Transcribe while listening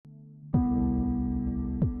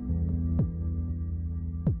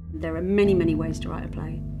There are many, many ways to write a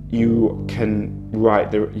play. You can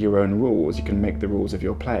write your own rules, you can make the rules of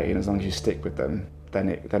your play, and as long as you stick with them, then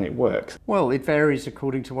it works. Well, it varies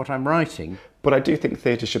according to what I'm writing. But I do think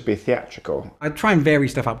theatre should be theatrical. I try and vary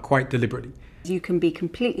stuff up quite deliberately. You can be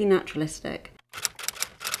completely naturalistic.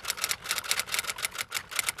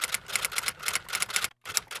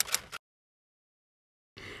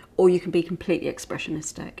 Or you can be completely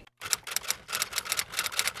expressionistic.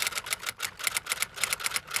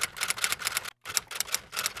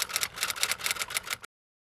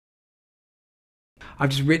 I've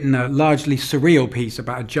just written a largely surreal piece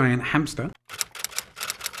about a giant hamster.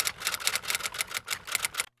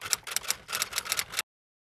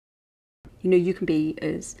 You know, you can be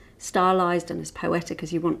as stylised and as poetic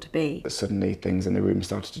as you want to be. But suddenly things in the room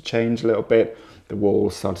started to change a little bit, the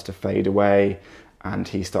walls started to fade away, and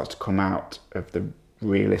he starts to come out of the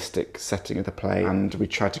realistic setting of the play, and we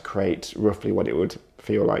try to create roughly what it would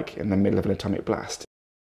feel like in the middle of an atomic blast.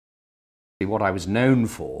 What I was known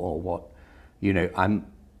for, or what, I'm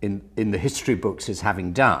in the history books as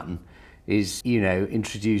having done, is,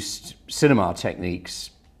 introduced cinema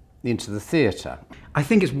techniques into the theatre. I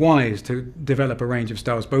think it's wise to develop a range of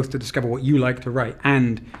styles, both to discover what you like to write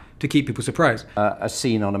and to keep people surprised. A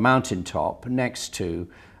scene on a mountaintop next to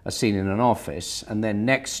a scene in an office, and then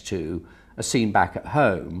next to a scene back at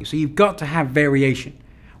home. So you've got to have variation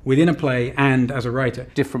within a play and as a writer.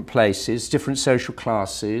 Different places, different social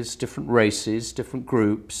classes, different races, different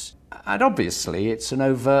groups. And obviously it's an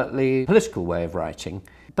overtly political way of writing.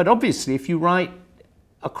 But obviously if you write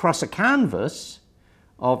across a canvas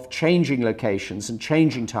of changing locations and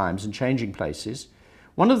changing times and changing places,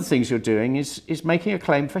 one of the things you're doing is making a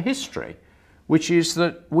claim for history, which is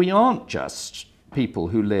that we aren't just people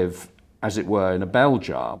who live, as it were, in a bell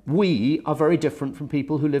jar. We are very different from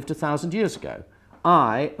people who lived 1,000 years ago.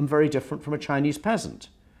 I am very different from a Chinese peasant.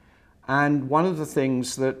 And one of the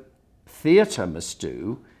things that theatre must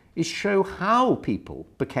do is show how people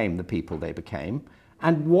became the people they became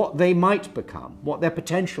and what they might become, what their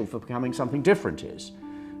potential for becoming something different is.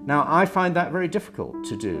 Now, I find that very difficult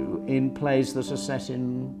to do in plays that are set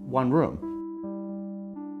in one room.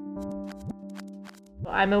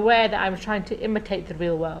 I'm aware that I'm trying to imitate the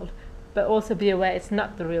real world, but also be aware it's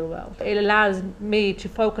not the real world. It allows me to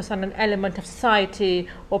focus on an element of society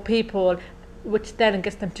or people, which then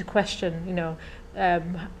gets them to question,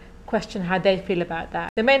 question how they feel about that.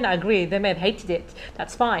 They may not agree, they may have hated it,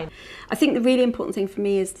 that's fine. I think the really important thing for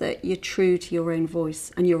me is that you're true to your own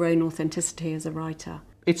voice and your own authenticity as a writer.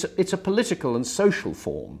 It's a political and social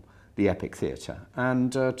form, the epic theatre,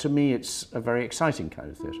 and to me it's a very exciting kind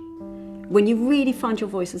of theatre. When you really find your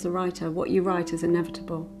voice as a writer, what you write is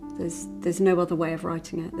inevitable. There's no other way of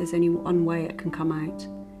writing it. There's only one way it can come out.